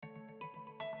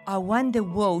I want the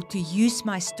world to use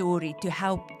my story to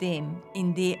help them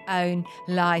in their own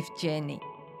life journey.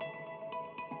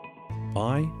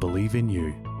 I Believe in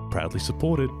You, proudly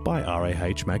supported by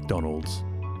RAH McDonald's.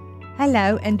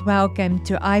 Hello and welcome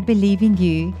to I Believe in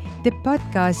You, the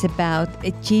podcast about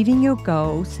achieving your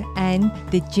goals and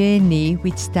the journey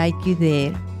which take you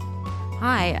there.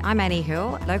 Hi, I'm Annie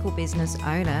Hill, local business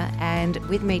owner, and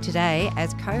with me today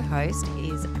as co-host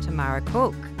is Tamara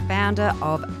Cook, founder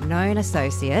of Known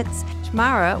Associates.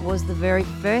 Tamara was the very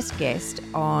first guest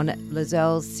on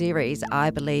Lizelle's series,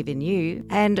 I Believe in You,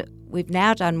 and we've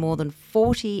now done more than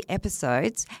 40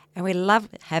 episodes, and we love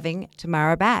having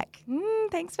Tamara back.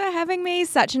 Thanks for having me.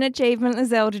 Such an achievement,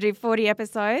 Lizelle, to do 40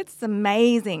 episodes. It's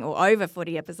amazing, or over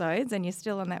 40 episodes, and you're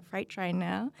still on that freight train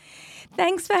now.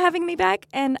 Thanks for having me back,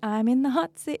 and I'm in the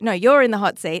hot seat. No, you're in the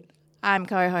hot seat. I'm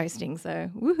co-hosting, so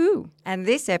woohoo. And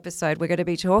this episode, we're going to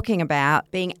be talking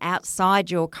about being outside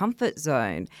your comfort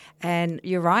zone. And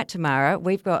you're right, Tamara,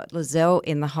 we've got Lizelle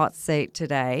in the hot seat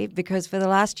today because for the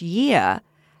last year,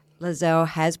 Lizelle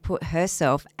has put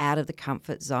herself out of the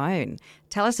comfort zone.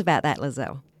 Tell us about that,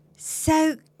 Lizelle.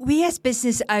 So we as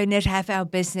business owners have our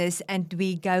business and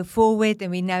we go forward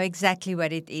and we know exactly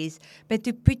what it is. But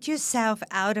to put yourself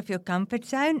out of your comfort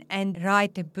zone and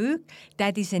write a book,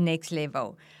 that is the next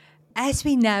level. As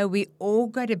we know, we all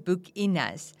got a book in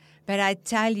us. But I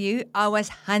tell you, I was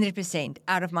 100%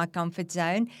 out of my comfort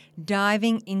zone,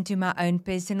 diving into my own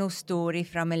personal story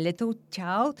from a little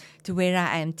child to where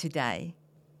I am today.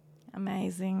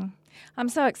 Amazing. I'm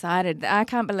so excited. I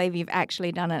can't believe you've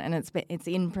actually done it and it's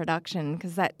in production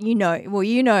because you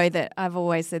know that I've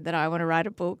always said that I want to write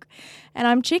a book and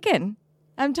I'm chicken.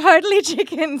 I'm totally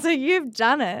chicken. So you've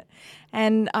done it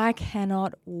and I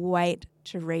cannot wait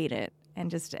to read it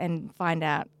and find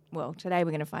out. Well, today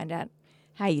we're going to find out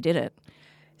how you did it.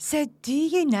 So do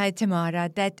you know, Tamara,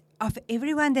 that of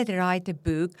everyone that write a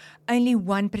book, only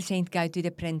 1% go to the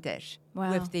printers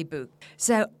with their book.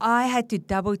 So I had to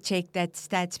double check that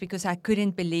stats because I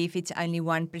couldn't believe it's only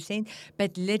 1%.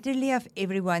 But literally of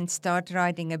everyone start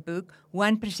writing a book,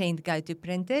 1% go to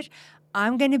printers.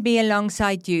 I'm going to be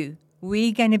alongside you.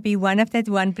 We're going to be one of that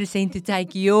 1% to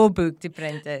take your book to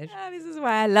printers. Oh, this is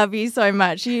why I love you so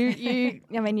much.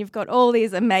 You've got all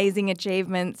these amazing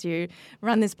achievements. You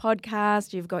run this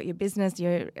podcast, you've got your business,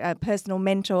 you're a personal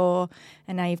mentor,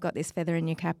 and now you've got this feather in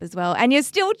your cap as well. And you're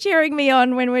still cheering me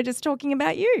on when we're just talking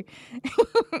about you.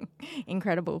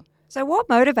 Incredible. So what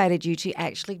motivated you to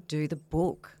actually do the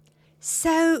book?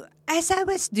 So as I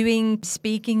was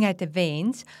speaking at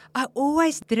events, I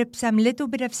always drip some little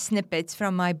bit of snippets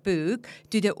from my book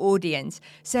to the audience.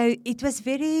 So it was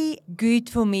very good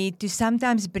for me to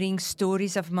sometimes bring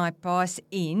stories of my past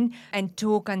in and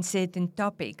talk on certain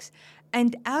topics.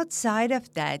 And outside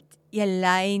of that,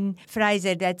 Elaine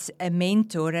Fraser, that's a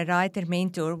mentor, a writer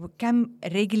mentor, would come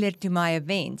regular to my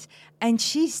events. And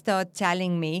she started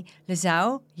telling me,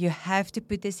 Lizelle, you have to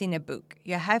put this in a book.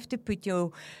 You have to put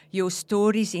your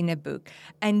stories in a book.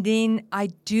 And then I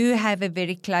do have a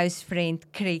very close friend,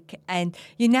 Crick. And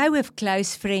you know with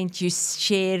close friends, you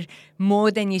share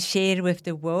more than you share with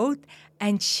the world.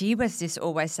 And she was just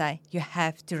always say, you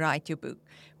have to write your book.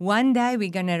 One day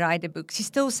we're going to write a book. She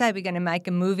still say we're going to make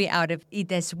a movie out of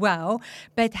it as well.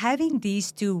 But having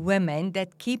these two women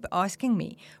that keep asking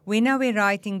me, when are we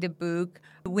writing the book?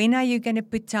 When are you going to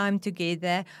put time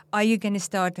together? Are you going to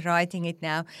start writing it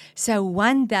now? So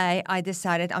one day I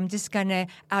decided I'm just going to,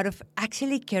 out of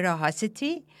actually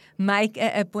curiosity, make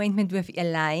an appointment with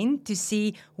Elaine to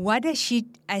see what does she,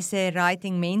 as a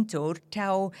writing mentor,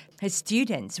 tell her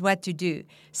students what to do.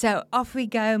 So off we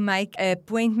go, make an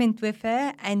appointment with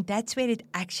her, and that's where it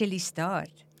actually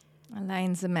started.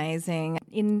 Elaine's amazing.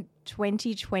 In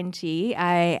 2020,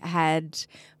 I had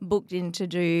booked in to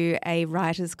do a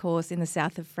writer's course in the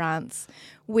south of France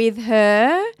with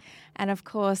her. And of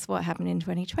course, what happened in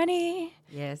 2020?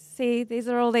 Yes. See, these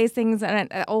are all these things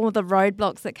and all the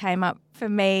roadblocks that came up for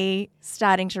me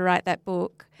starting to write that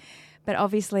book. But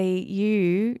obviously,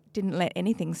 you didn't let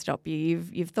anything stop you.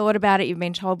 You've thought about it. You've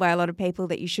been told by a lot of people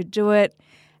that you should do it.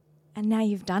 And now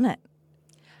you've done it.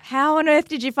 How on earth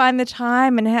did you find the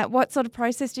time and what sort of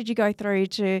process did you go through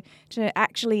to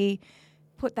actually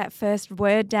put that first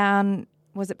word down?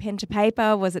 Was it pen to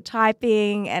paper? Was it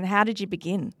typing? And how did you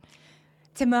begin?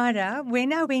 Tamara,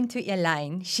 when I went to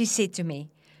Elaine, she said to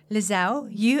me, Lizelle,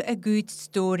 you're a good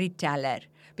storyteller.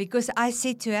 Because I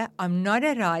said to her, I'm not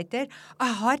a writer.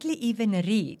 I hardly even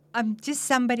read. I'm just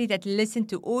somebody that listens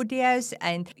to audios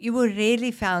and you will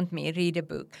rarely find me read a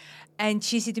book. And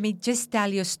she said to me, just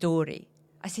tell your story.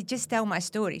 I said, just tell my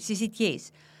story. She said,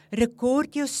 yes.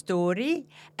 record your story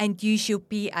and use your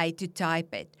PA to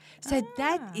type it. So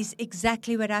that is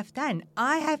exactly what I've done.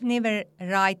 I have never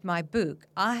write my book.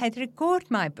 I had record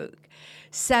my book.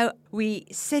 So we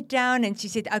sit down and she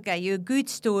said, okay, you're a good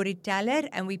storyteller,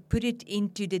 and we put it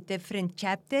into the different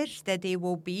chapters that there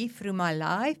will be through my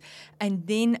life. And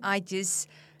then I just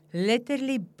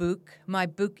literally book my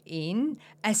book in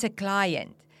as a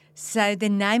client. So the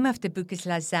name of the book is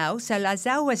LAZEL. So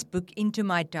LAZEL was booked into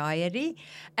my diary.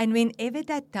 And whenever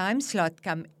that time slot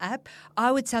come up,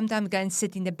 I would sometimes go and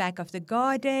sit in the back of the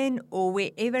garden or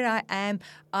wherever I am.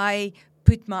 I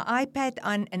put my iPad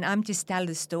on and I'm just tell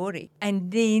the story.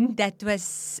 And then that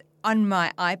was on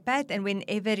my iPad. And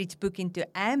whenever it's booked into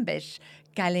Amber's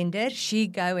calendar, she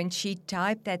go and she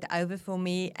type that over for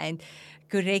me and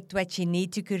correct what you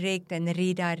need to correct and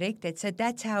redirect it. So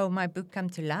that's how my book come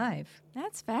to life.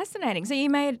 That's fascinating. So you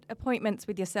made appointments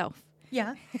with yourself?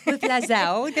 Yeah, with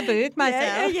LAZEL, the book,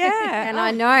 myself. Yeah. And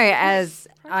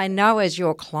I know as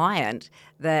your client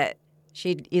that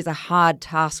she is a hard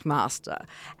taskmaster,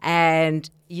 and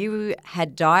you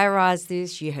had diarised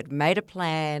this, you had made a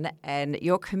plan, and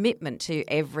your commitment to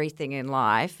everything in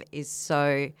life is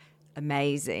so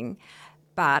amazing.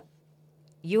 But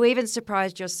you even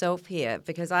surprised yourself here,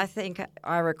 because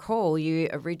I recall you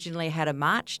originally had a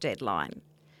March deadline.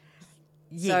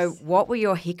 Yes. So what were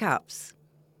your hiccups?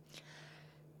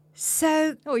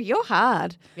 So, Oh, you're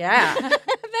hard. Yeah.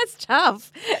 That's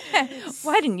tough.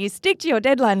 Why didn't you stick to your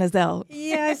deadline, Lizelle?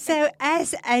 yeah, so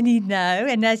as Annie know,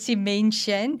 and as you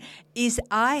mentioned, is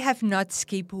I have not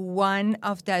skipped one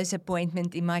of those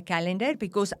appointments in my calendar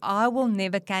because I will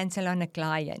never cancel on a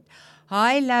client.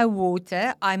 High, low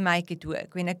water, I make it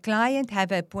work. When a client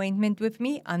have an appointment with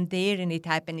me, I'm there and it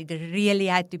happened. It really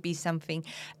had to be something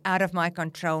out of my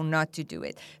control not to do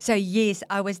it. So yes,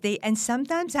 I was there. And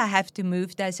sometimes I have to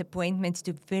move those appointments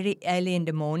to very early in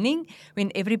the morning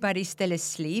when everybody's still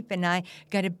asleep and I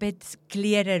got a bit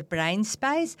clearer brain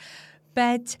space.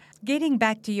 But getting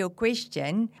back to your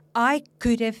question, I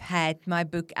could have had my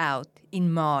book out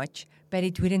in March, but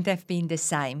it wouldn't have been the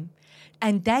same.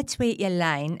 And that's where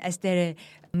Elaine, as the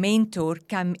mentor,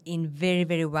 come in very,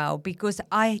 very well, because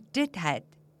I did have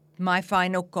my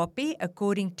final copy,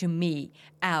 according to me,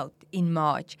 out in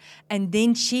March. And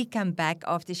then she came back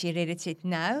after she read it and said,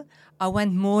 no, I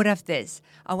want more of this.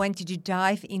 I want you to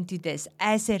dive into this.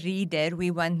 As a reader, we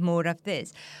want more of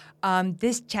this.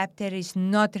 This chapter is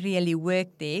not really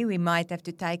worked there. We might have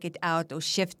to take it out or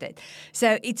shift it.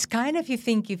 So it's kind of you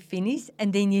think you're finished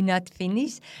and then you're not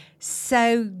finished.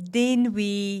 So then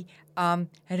we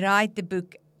write the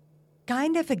book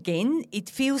kind of again. It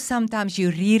feels sometimes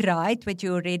you rewrite what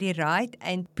you already write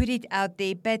and put it out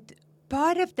there. But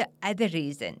part of the other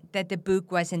reason that the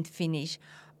book wasn't finished,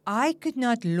 I could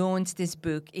not launch this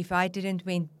book if I didn't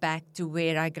went back to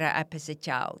where I grew up as a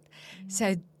child.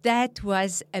 So that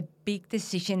was a big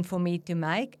decision for me to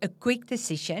make. A quick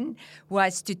decision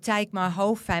was to take my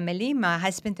whole family, my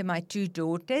husband and my 2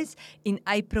 daughters, in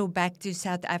April back to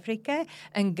South Africa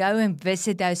and go and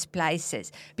visit those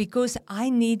places because I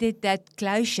needed that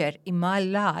closure in my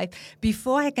life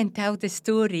before I can tell the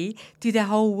story to the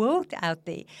whole world out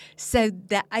there. So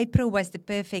the April was the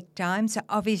perfect time. So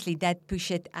obviously that pushed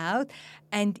it out.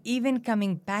 And even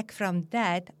coming back from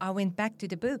that, I went back to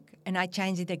the book and I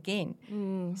changed it again.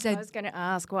 So I was going to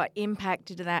ask, what impact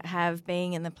did that have,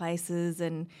 being in the places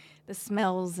and the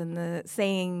smells and the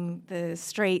seeing the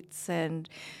streets, and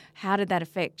how did that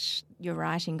affect your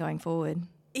writing going forward?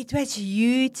 It was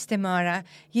huge, Tamara.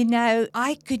 You know,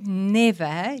 I could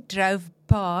never drive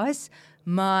past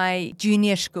my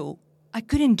junior school. I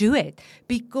couldn't do it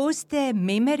because the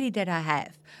memory that I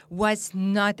have was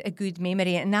not a good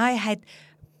memory. And I had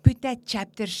put that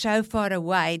chapter so far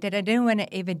away that I didn't want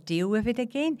to ever deal with it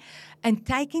again. And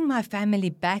taking my family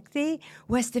back there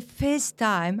was the first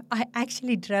time I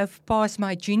actually drove past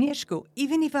my junior school,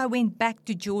 even if I went back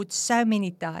to George so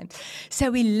many times. So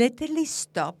we literally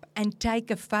stop and take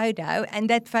a photo, and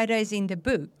that photo is in the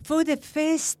book. For the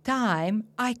first time,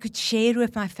 I could share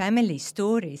with my family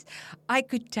stories. I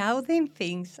could tell them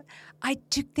things. I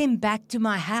took them back to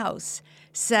my house.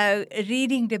 So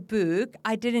reading the book,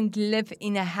 I didn't live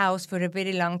in a house for a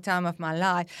very long time of my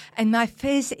life. And my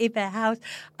first ever house,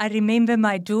 I remember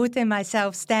my daughter and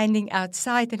myself standing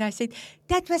outside and I said,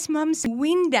 that was Mum's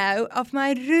window of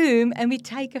my room, and we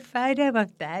take a photo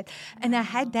of that. And I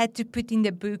had that to put in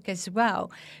the book as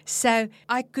well. So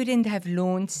I couldn't have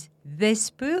launched this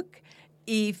book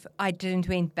if I didn't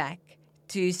went back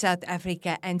to South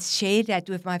Africa and share that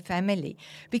with my family,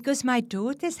 because my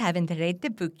daughters haven't read the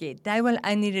book yet. They will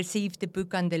only receive the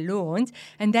book on the launch,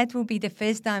 and that will be the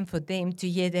first time for them to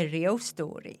hear the real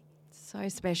story. So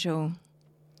special.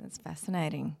 That's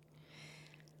fascinating.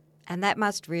 And that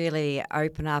must really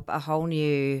open up a whole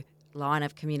new line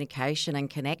of communication and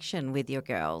connection with your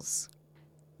girls.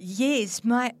 Yes,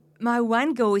 my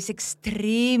one girl is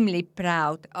extremely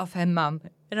proud of her mum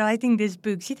writing this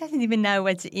book. She doesn't even know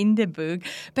what's in the book,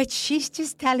 but she's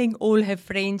just telling all her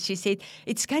friends. She said,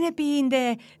 it's going to be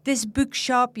in this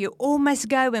bookshop. You all must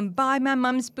go and buy my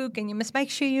mum's book and you must make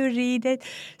sure you read it.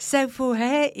 So for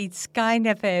her, it's kind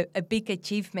of a big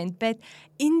achievement. But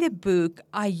in the book,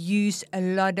 I use a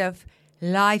lot of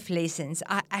life lessons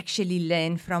I actually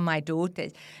learned from my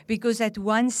daughters. Because at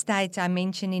one stage I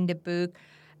mentioned in the book,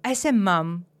 as a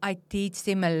mum, I teach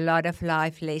them a lot of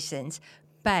life lessons,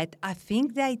 but I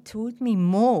think they taught me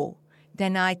more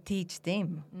than I teach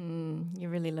them. You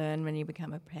really learn when you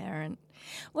become a parent.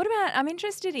 What about, I'm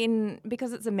interested in,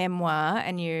 because it's a memoir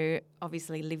and you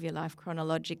obviously live your life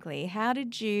chronologically, how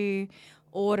did you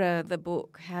order the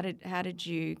book? How did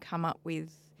you come up with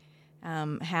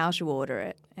how to order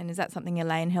it? And is that something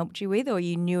Elaine helped you with, or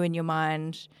you knew in your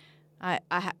mind?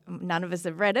 None of us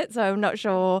have read it, so I'm not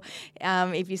sure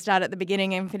if you start at the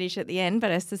beginning and finish at the end,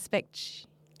 but I suspect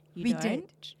you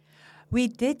don't. We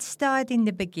did start in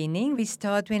the beginning. We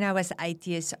started when I was 8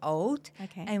 years old,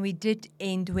 and we did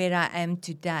end where I am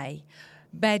today.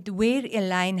 But where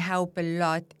Elaine helped a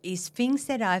lot is things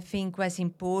that I think was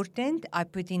important, I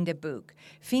put in the book.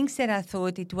 Things that I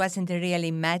thought it wasn't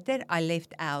really matter, I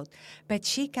left out. But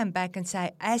she came back and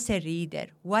said, as a reader,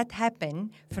 what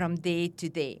happened from there to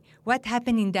there? What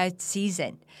happened in that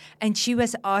season? And she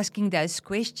was asking those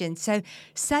questions. So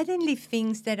suddenly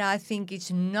things that I think is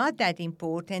not that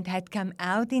important had come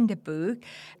out in the book.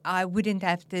 I wouldn't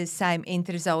have the same end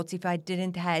results if I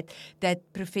didn't have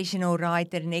that professional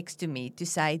writer next to me to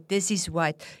say, this is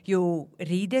what your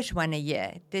readers want to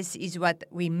hear. This is what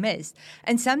we missed.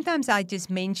 And sometimes I just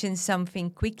mention something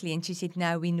quickly and she said,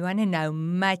 no, we want to know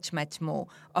much, much more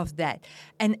of that.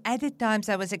 And at the times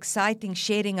I was exciting,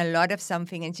 sharing a lot of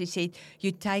something, and she said,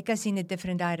 you take us in a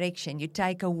different direction. You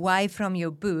take away from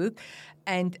your book,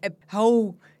 and a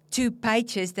whole 2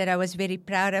 pages that I was very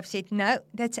proud of said, no,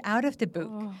 that's out of the book.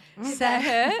 Oh, so, that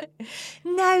hurt?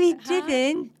 No, it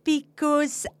didn't,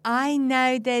 because I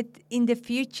know that in the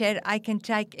future I can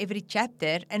take every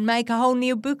chapter and make a whole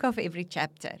new book of every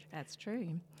chapter. That's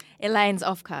true. Elaine's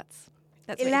offcuts.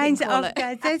 That's Elaine's what you can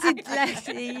call offcuts. That's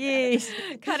it. Yes.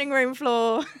 Cutting room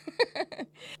floor.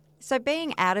 So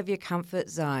being out of your comfort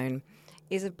zone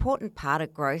is an important part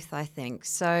of growth, I think.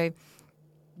 So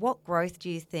what growth do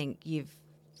you think you've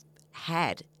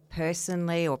had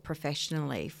personally or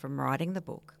professionally from writing the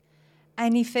book?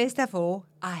 Annie, first of all,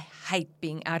 I hate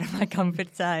being out of my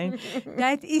comfort zone.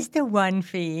 That is the one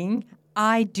thing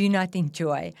I do not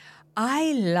enjoy.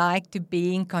 I like to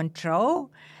be in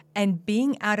control, and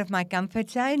being out of my comfort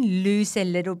zone lose a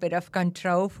little bit of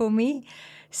control for me.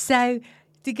 So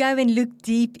to go and look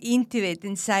deep into it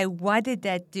and say, what did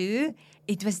that do?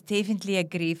 It was definitely a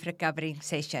grief recovery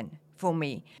session for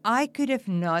me. I could have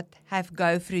not have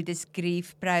go through this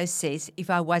grief process if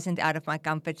I wasn't out of my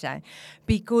comfort zone,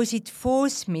 because it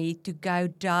forced me to go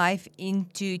dive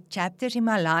into chapters in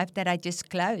my life that I just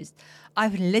closed.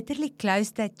 I've literally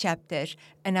closed that chapter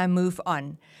and I move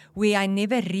on. Where I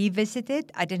never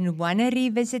revisited, I didn't want to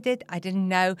revisit it. I didn't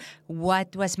know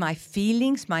what was my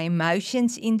feelings, my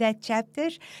emotions in that chapter.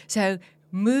 So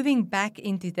moving back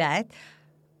into that,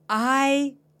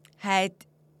 I had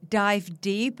dived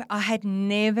deep. I had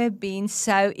never been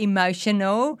so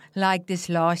emotional like this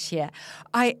last year.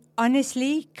 I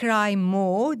honestly cry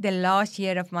more the last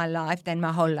year of my life than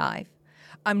my whole life.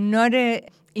 I'm not an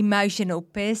emotional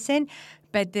person,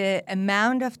 but the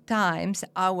amount of times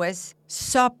I was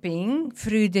sobbing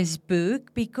through this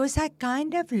book, because I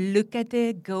kind of look at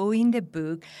the girl in the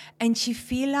book and she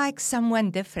feel like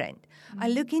someone different. I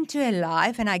look into her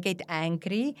life and I get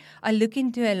angry. I look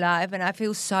into her life and I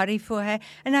feel sorry for her.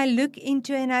 And I look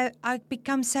into her and I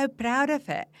become so proud of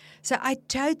her. So I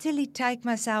totally take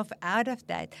myself out of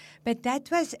that. But that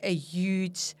was a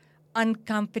huge,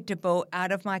 uncomfortable,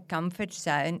 out of my comfort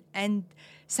zone. And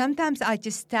sometimes I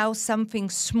just tell something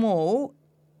small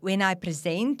when I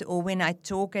present or when I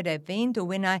talk at an event or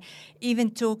when I even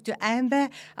talk to Amber.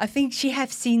 I think she has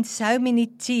seen so many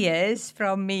tears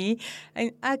from me.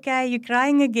 And, okay, you're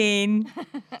crying again.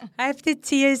 After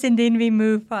tears and then we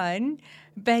move on.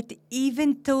 But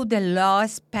even till the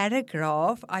last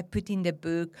paragraph I put in the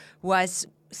book was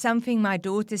something my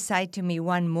daughter said to me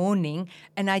one morning,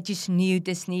 and I just knew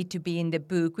this needed to be in the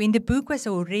book. When the book was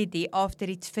already after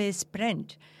its first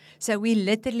print. So we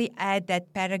literally add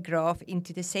that paragraph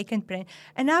into the second print.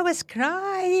 And I was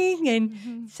crying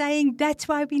and saying, that's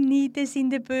why we need this in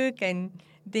the book. And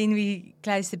then we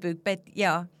close the book. But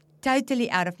yeah, totally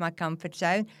out of my comfort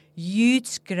zone.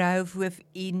 Huge growth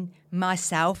within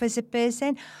myself as a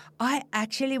person. I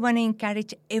actually want to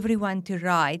encourage everyone to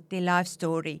write their life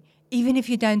story, even if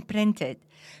you don't print it,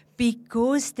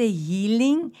 because the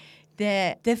healing,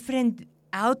 the different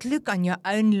outlook on your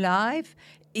own life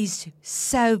is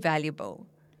so valuable.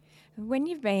 When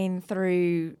you've been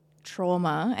through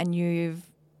trauma and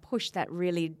you've pushed that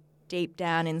really deep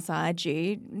down inside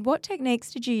you, what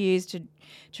techniques did you use to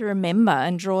remember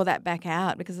and draw that back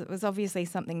out? Because it was obviously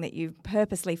something that you've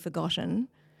purposely forgotten.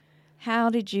 How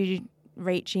did you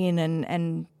reach in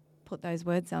and put those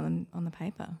words on the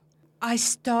paper? I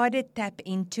started tap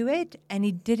into it, and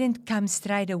it didn't come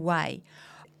straight away.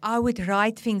 I would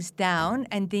write things down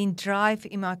and then drive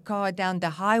in my car down the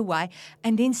highway,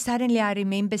 and then suddenly I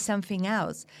remember something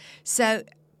else. So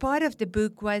part of the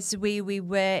book was where we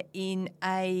were in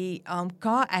a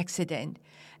car accident,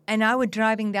 and I was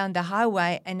driving down the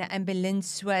highway, and the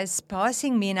ambulance was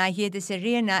passing me, and I hear the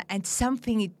sirene, and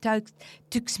something it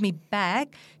took me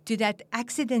back to that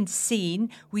accident scene,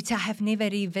 which I have never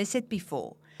revisited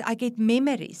before. I get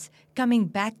memories coming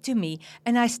back to me,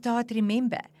 and I start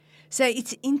remember. So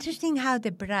it's interesting how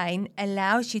the brain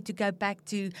allows you to go back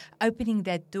to opening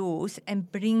that doors and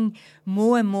bring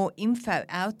more and more info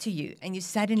out to you. And you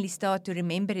suddenly start to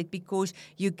remember it because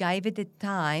you gave it the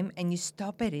time and you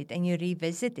stop at it and you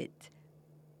revisit it.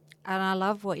 And I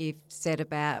love what you've said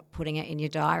about putting it in your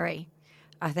diary.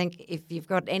 I think if you've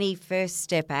got any first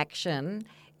step action,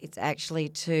 it's actually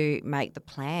to make the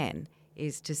plan,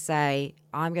 is to say,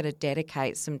 I'm going to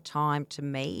dedicate some time to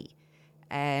me.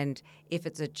 And if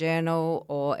it's a journal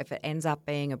or if it ends up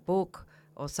being a book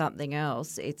or something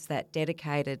else, it's that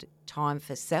dedicated time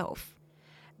for self.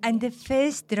 And the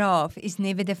first draft is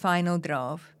never the final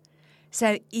draft.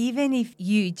 So even if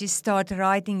you just start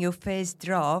writing your first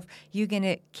draft, you're going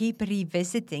to keep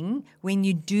revisiting when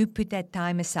you do put that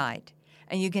time aside.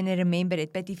 And you're going to remember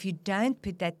it. But if you don't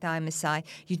put that time aside,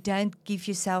 you don't give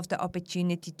yourself the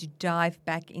opportunity to dive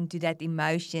back into that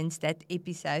emotions, that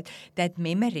episode, that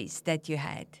memories that you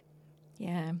had.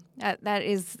 Yeah, that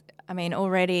is, I mean,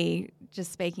 already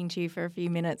just speaking to you for a few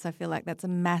minutes, I feel like that's a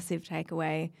massive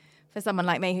takeaway for someone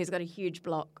like me who's got a huge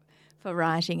block for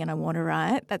writing and I want to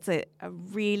write. That's a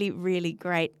really, really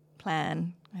great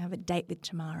plan. I have a date with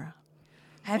Tamara.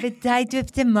 Have a date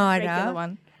with Tamara. Regular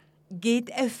one. Get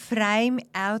a frame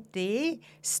out there.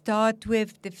 Start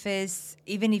with the first,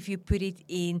 even if you put it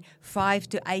in 5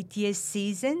 to 8 year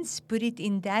seasons, put it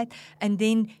in that, and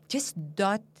then just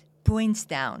dot points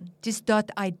down, just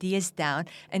dot ideas down,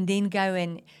 and then go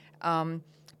and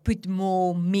put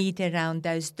more meat around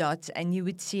those dots, and you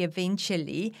would see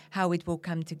eventually how it will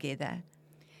come together.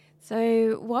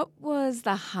 So what was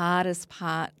the hardest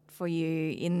part for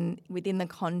you within the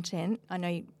content? I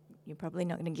know you're probably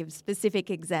not going to give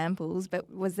specific examples,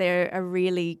 but was there a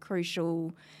really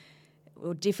crucial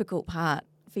or difficult part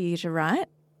for you to write?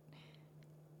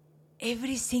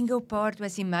 Every single part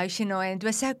was emotional, and it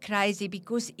was so crazy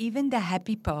because even the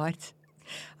happy part,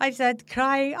 I started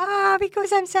crying,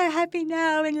 because I'm so happy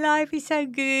now and life is so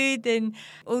good and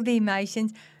all the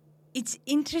emotions. It's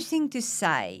interesting to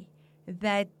say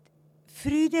that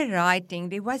through the writing,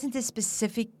 there wasn't a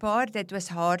specific part that was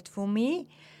hard for me.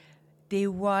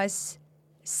 There was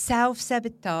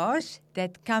self-sabotage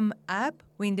that come up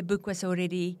when the book was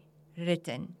already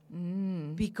written.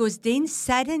 Because then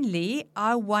suddenly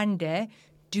I wonder,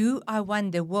 do I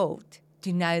want the world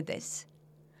to know this?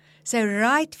 So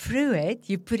right through it,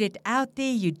 you put it out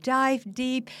there, you dive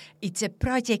deep. It's a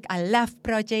project. I love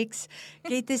projects.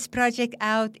 Get this project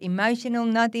out, emotional,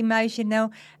 not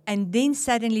emotional. And then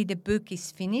suddenly the book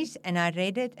is finished and I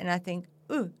read it and I think,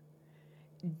 ooh,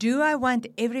 do I want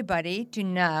everybody to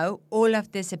know all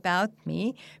of this about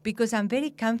me? Because I'm very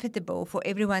comfortable for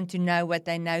everyone to know what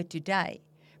they know today.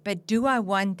 But do I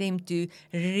want them to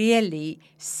really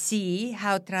see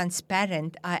how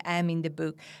transparent I am in the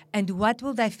book? And what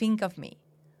will they think of me?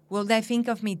 Will they think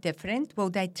of me different? Will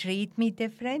they treat me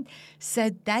different? So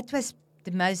that was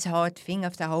the most hard thing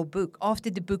of the whole book.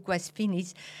 After the book was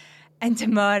finished, and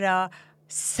Tamara,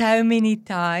 so many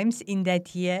times in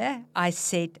that year, I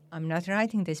said, I'm not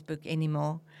writing this book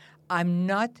anymore. I'm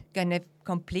not going to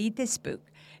complete this book.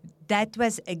 That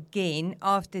was again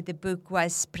after the book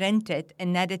was printed,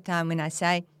 another time when I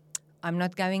say, I'm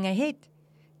not going ahead.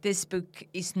 This book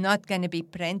is not going to be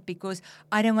printed because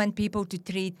I don't want people to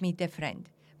treat me different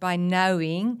by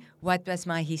knowing what was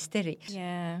my history.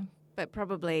 Yeah, but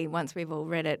probably once we've all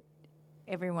read it,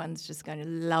 everyone's just going to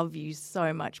love you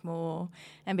so much more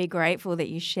and be grateful that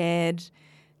you shared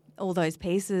all those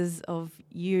pieces of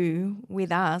you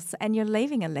with us, and you're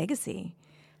leaving a legacy.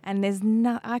 And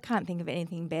I can't think of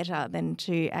anything better than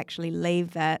to actually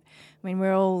leave that. I mean,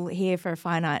 we're all here for a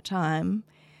finite time,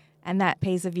 and that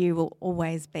piece of you will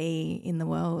always be in the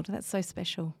world. That's so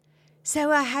special.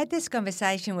 So I had this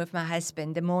conversation with my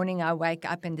husband the morning I wake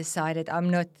up and decided I'm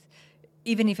not,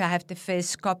 even if I have the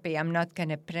first copy, I'm not going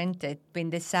to print it when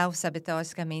the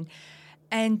self-sabotage come in.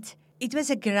 And it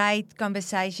was a great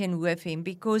conversation with him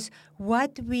because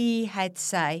what we had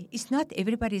say is not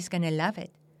everybody's going to love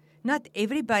it. Not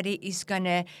everybody is going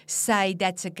to say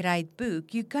that's a great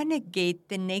book. You're going to get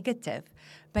the negative.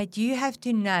 But you have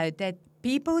to know that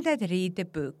people that read the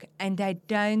book and they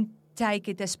don't take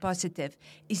it as positive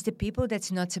is the people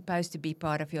that's not supposed to be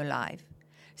part of your life.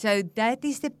 So that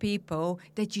is the people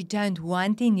that you don't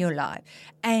want in your life.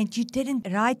 And you didn't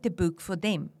write the book for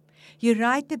them. You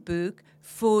write the book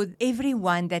for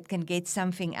everyone that can get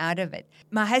something out of it.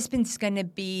 My husband's going to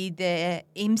be the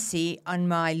MC on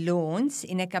my lawns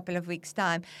in a couple of weeks'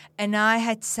 time. And I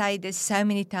had said this so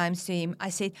many times to him. I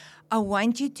said, I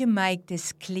want you to make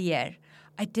this clear.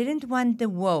 I didn't want the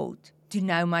world to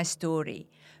know my story,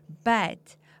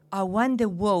 but I want the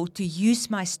world to use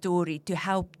my story to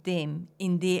help them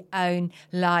in their own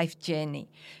life journey.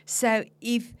 So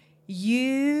if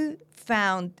you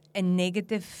found a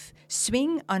negative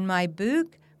swing on my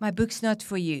book's not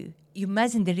for you. You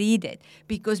mustn't read it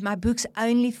because my book's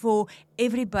only for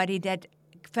everybody that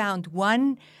found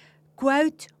one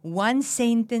quote, one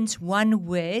sentence, one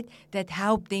word that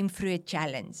helped them through a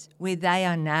challenge where they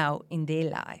are now in their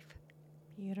life.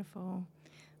 Beautiful.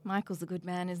 Michael's a good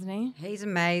man, isn't he? He's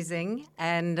amazing,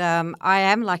 and I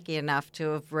am lucky enough to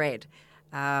have read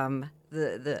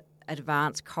the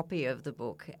advanced copy of the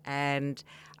book, and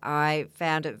I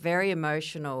found it very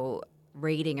emotional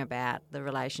reading about the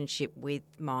relationship with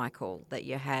Michael that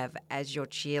you have as your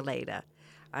cheerleader.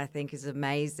 I think is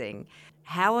amazing.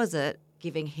 How was it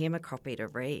giving him a copy to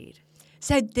read?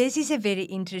 So this is a very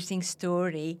interesting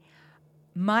story.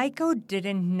 Michael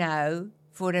didn't know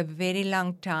for a very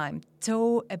long time,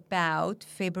 till about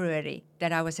February,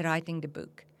 that I was writing the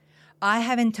book. I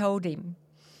haven't told him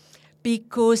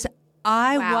because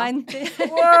I wanted...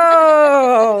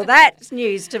 Whoa, that's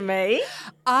news to me.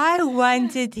 I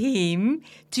wanted him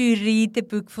to read the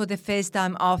book for the first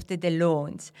time after the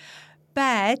launch.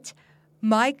 But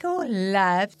Michael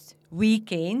loved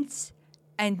weekends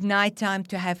and nighttime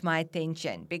to have my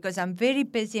attention because I'm very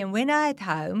busy, and when I'm at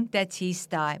home, that's his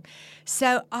time.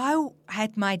 So I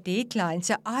had my deadline.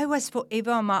 So I was forever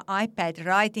on my iPad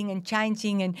writing and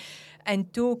changing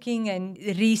and talking and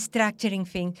restructuring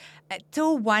things.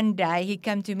 Till one day he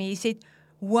came to me, he said,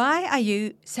 why are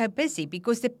you so busy?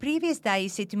 Because the previous day he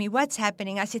said to me, what's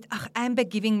happening? I said, Amber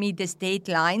giving me this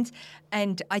deadlines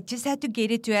and I just had to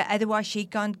get it to her, otherwise she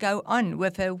can't go on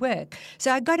with her work.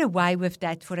 So I got away with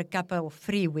that for a couple of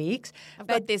 3 weeks. I've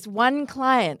got this one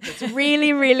client that's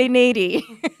really, really needy.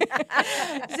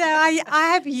 So I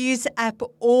have used up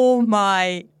all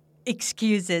my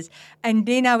excuses. And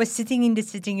then I was sitting in the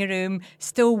sitting room,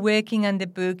 still working on the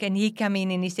book, and he came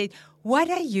in and he said, what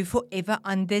are you forever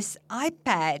on this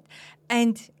iPad?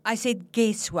 And I said,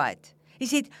 guess what? He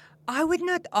said, I would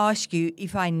not ask you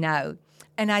if I know.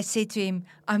 And I said to him,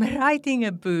 I'm writing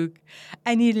a book.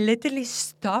 And he literally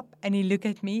stopped and he looked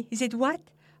at me. He said, what?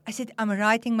 I said, I'm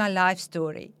writing my life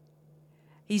story.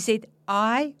 He said,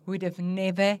 I would have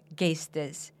never guessed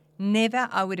this. Never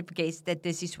I would have guessed that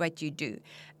this is what you do.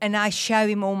 And I show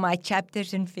him all my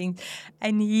chapters and things.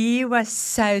 And he was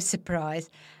so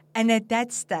surprised. And at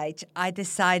that stage, I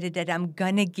decided that I'm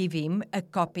going to give him a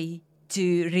copy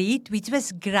to read, which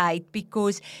was great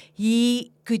because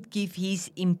he could give his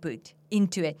input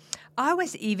into it. I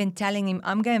was even telling him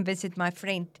I'm going to visit my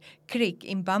friend Crick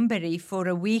in Bunbury for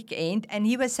a weekend, and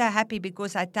he was so happy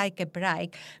because I take a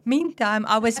break. Meantime,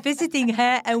 I was visiting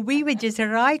her and we were just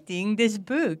writing this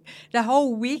book. The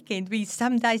whole weekend, we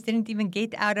some days didn't even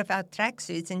get out of our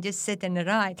tracksuits and just sit and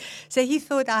write. So he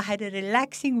thought I had a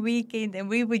relaxing weekend and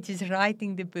we were just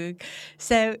writing the book.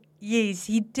 So yes,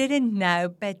 he didn't know,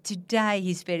 but today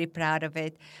he's very proud of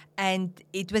it. And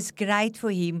it was great for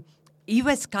him. He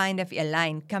was kind of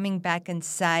Elaine coming back and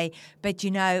say, but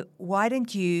why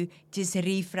don't you just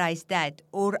rephrase that?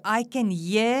 Or I can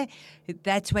hear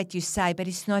that's what you say, but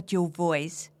it's not your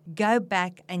voice. Go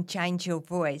back and change your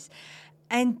voice.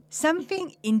 And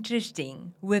something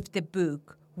interesting with the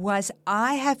book was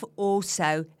I have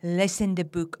also listened the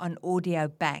book on audio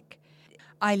back.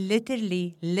 I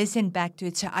literally listened back to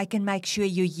it so I can make sure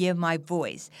you hear my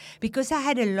voice. Because I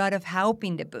had a lot of help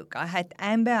in the book. I had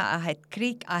Amber, I had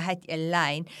Creek, I had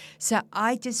Elaine. So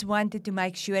I just wanted to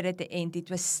make sure at the end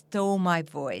it was still my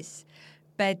voice.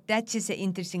 But that's just an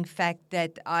interesting fact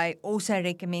that I also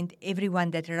recommend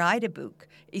everyone that write a book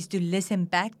is to listen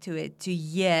back to it, to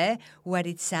hear what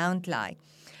it sounds like.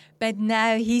 But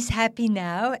now he's happy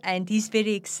now and he's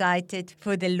very excited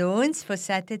for the launch for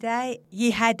Saturday. He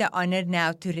had the honor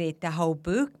now to read the whole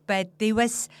book, but there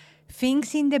was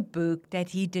things in the book that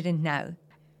he didn't know.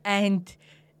 And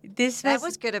that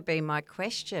was going to be my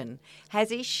question. Has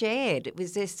he shared?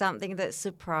 Was there something that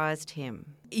surprised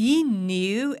him? He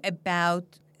knew about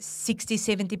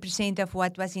 60-70% of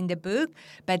what was in the book,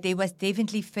 but there was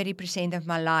definitely 30% of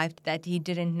my life that he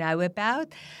didn't know about.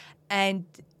 And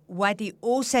what he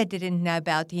also didn't know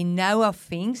about, he knew of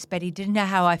things, but he didn't know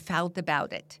how I felt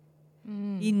about it.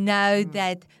 He knew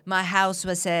that my house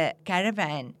was a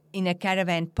caravan, in a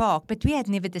caravan park, but we had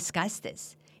never discussed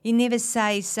this. He never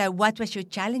says, so what was your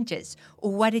challenges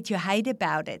or what did you hate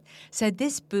about it? So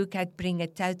this book had bring a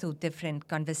total different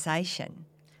conversation.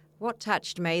 What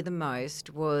touched me the most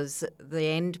was the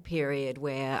end period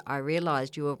where I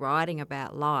realised you were writing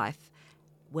about life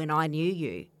when I knew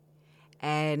you.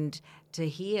 And to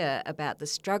hear about the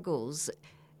struggles,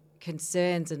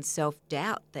 concerns and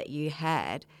self-doubt that you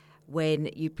had when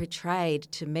you portrayed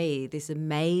to me this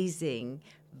amazing,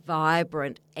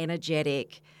 vibrant,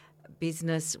 energetic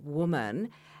business woman,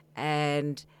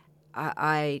 and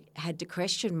I had to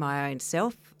question my own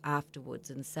self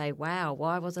afterwards and say, wow,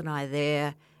 why wasn't I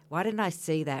there? Why didn't I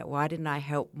see that? Why didn't I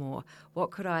help more? What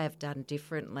could I have done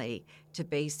differently to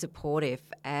be supportive?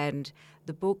 And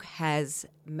the book has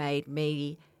made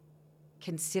me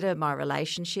consider my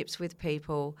relationships with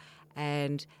people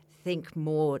and think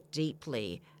more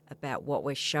deeply about what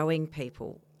we're showing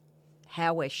people,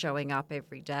 how we're showing up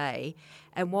every day,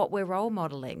 and what we're role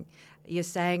modelling. You're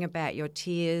saying about your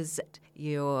tears,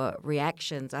 your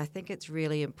reactions. I think it's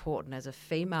really important as a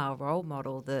female role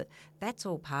model that that's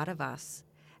all part of us,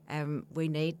 and we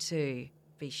need to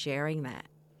be sharing that.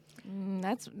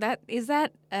 Is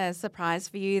that a surprise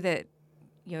for you that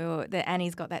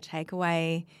Annie's got that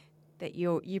takeaway that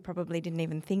you probably didn't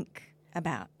even think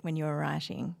about when you were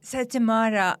writing? So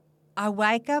Tamara, I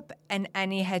wake up and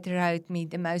Annie had wrote me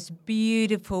the most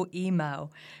beautiful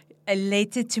email, a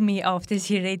letter to me after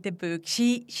she read the book.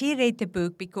 She read the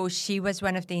book because she was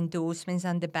one of the endorsements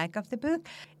on the back of the book.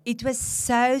 It was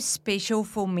so special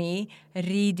for me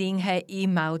reading her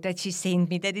email that she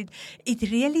sent me that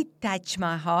it really touched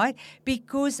my heart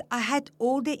because I had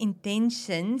all the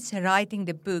intentions writing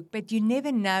the book, but you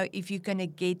never know if you're going to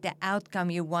get the outcome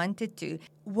you wanted to.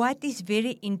 What is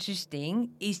very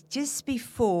interesting is just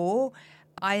before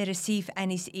I received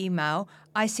Annie's email,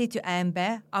 I said to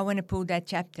Amber, I want to pull that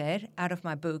chapter out of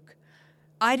my book.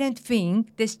 I don't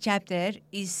think this chapter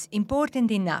is important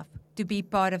enough to be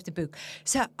part of the book.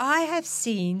 So I have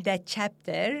seen that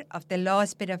chapter of the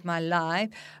last bit of my life,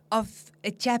 of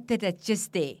a chapter that's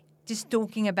just there, just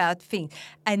talking about things.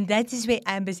 And that is where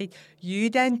Amber said, you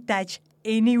don't touch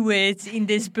any words in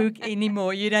this book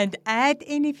anymore. You don't add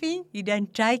anything. You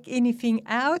don't take anything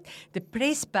out. The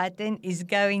press button is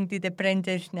going to the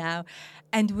printers now.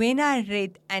 And when I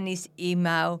read Annie's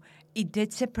email, it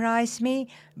did surprise me,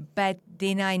 but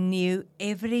then I knew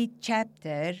every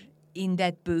chapter in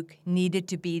that book needed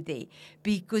to be there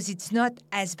because it's not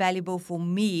as valuable for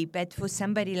me, but for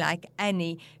somebody like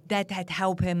Annie that had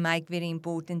helped her make very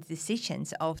important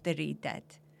decisions after read that.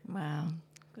 Wow.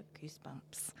 Got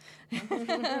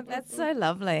goosebumps. That's so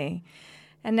lovely.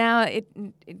 And now,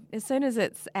 as soon as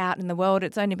it's out in the world,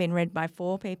 it's only been read by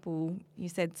 4 people, you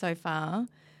said, so far.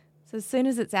 So as soon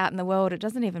as it's out in the world, it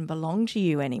doesn't even belong to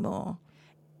you anymore.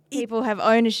 People have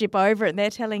ownership over it. They're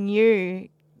telling you,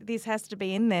 this has to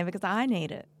be in there because I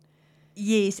need it.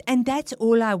 Yes, and that's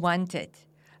all I wanted.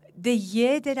 The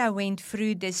year that I went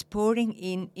through this, pouring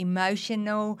in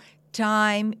emotional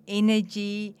time,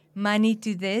 energy, money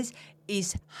to this,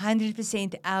 is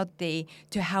 100% out there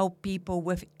to help people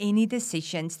with any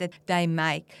decisions that they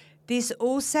make. There's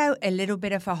also a little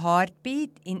bit of a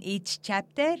heartbeat in each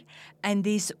chapter, and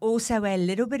there's also a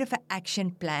little bit of an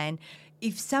action plan.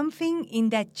 If something in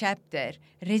that chapter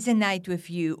resonates with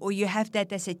you or you have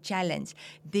that as a challenge,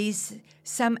 there's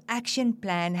some action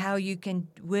plan how you can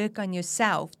work on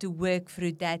yourself to work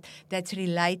through that that's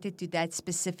related to that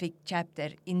specific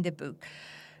chapter in the book.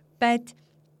 But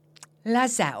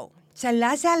LAZEL. So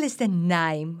LAZEL is the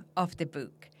name of the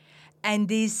book. And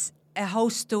there's a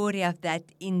whole story of that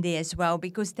in there as well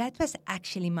because that was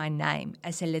actually my name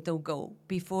as a little girl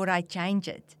before I changed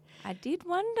it. I did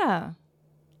wonder.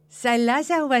 So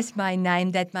LAZEL was my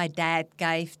name that my dad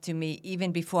gave to me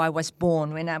even before I was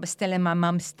born, when I was still in my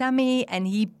mum's tummy, and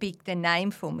he picked a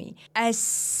name for me.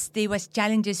 As there was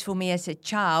challenges for me as a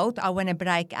child, I want to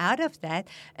break out of that,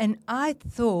 and I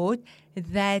thought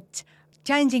that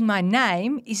changing my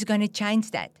name is going to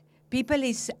change that.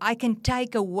 I can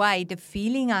take away the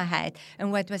feeling I had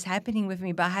and what was happening with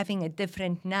me by having a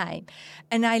different name.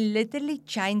 And I literally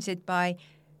changed it by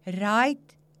write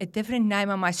a different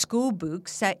name on my school book.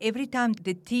 So every time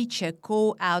the teacher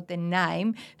call out the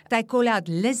name, they call out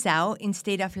Lizelle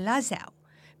instead of LAZEL,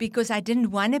 because I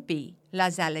didn't want to be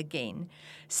LAZEL again.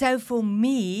 So for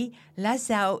me,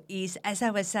 LAZEL is, as I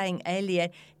was saying earlier,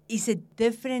 is a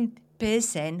different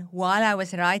person while I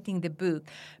was writing the book.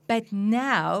 But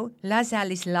now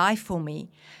LAZEL is life for me.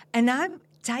 And I'm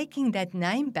taking that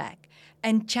name back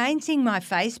and changing my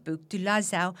Facebook to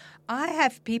LAZEL. I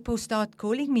have people start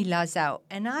calling me LAZEL,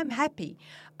 and I'm happy.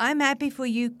 I'm happy for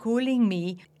you calling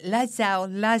me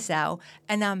LAZEL,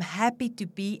 and I'm happy to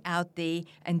be out there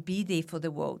and be there for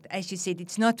the world. As you said,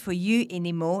 it's not for you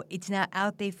anymore. It's now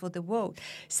out there for the world.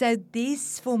 So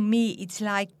this, for me, it's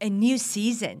like a new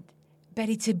season, but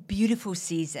it's a beautiful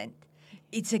season.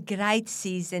 It's a great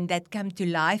season that come to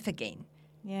life again.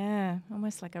 Yeah,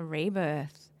 almost like a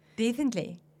rebirth.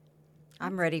 Definitely.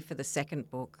 I'm ready for the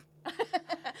second book.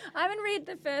 I haven't read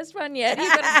the first one yet. You've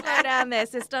got to slow down there,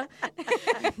 sister.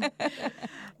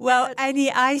 Well,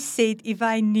 Annie, I said if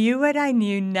I knew what I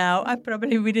knew now, I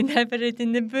probably wouldn't have it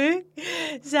in the book.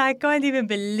 So I can't even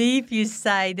believe you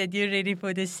say that you're ready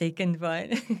for the second one.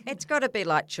 It's got to be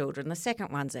like children. The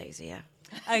second one's easier.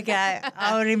 Okay,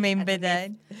 I'll remember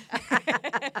that.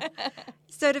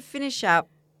 So to finish up,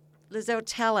 Lizelle,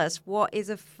 tell us, what is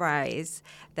a phrase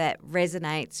that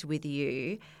resonates with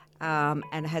you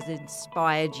and has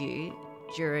inspired you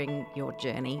during your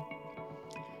journey?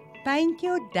 Paint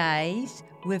your days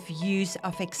with use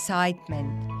of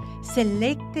excitement.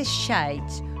 Select the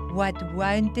shades what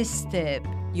won't disturb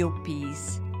your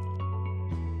peace.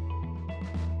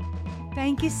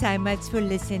 Thank you so much for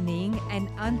listening, and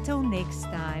until next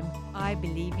time, I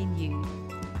believe in you.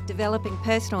 Developing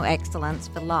personal excellence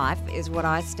for life is what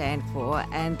I stand for,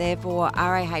 and therefore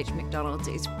RAH McDonald's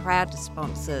is proud to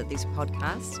sponsor this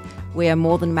podcast. We are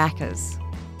more than Maccas.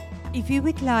 If you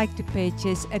would like to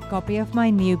purchase a copy of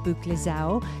my new book,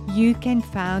 Lizelle, you can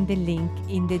find the link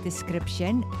in the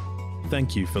description.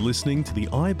 Thank you for listening to the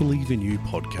I Believe in You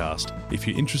podcast. If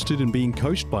you're interested in being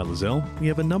coached by Lizelle, we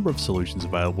have a number of solutions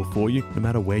available for you, no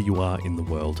matter where you are in the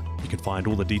world. You can find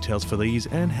all the details for these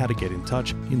and how to get in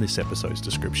touch in this episode's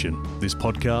description. This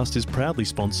podcast is proudly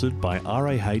sponsored by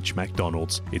RAH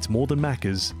McDonald's. It's more than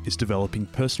Maccas, it's developing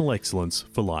personal excellence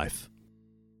for life.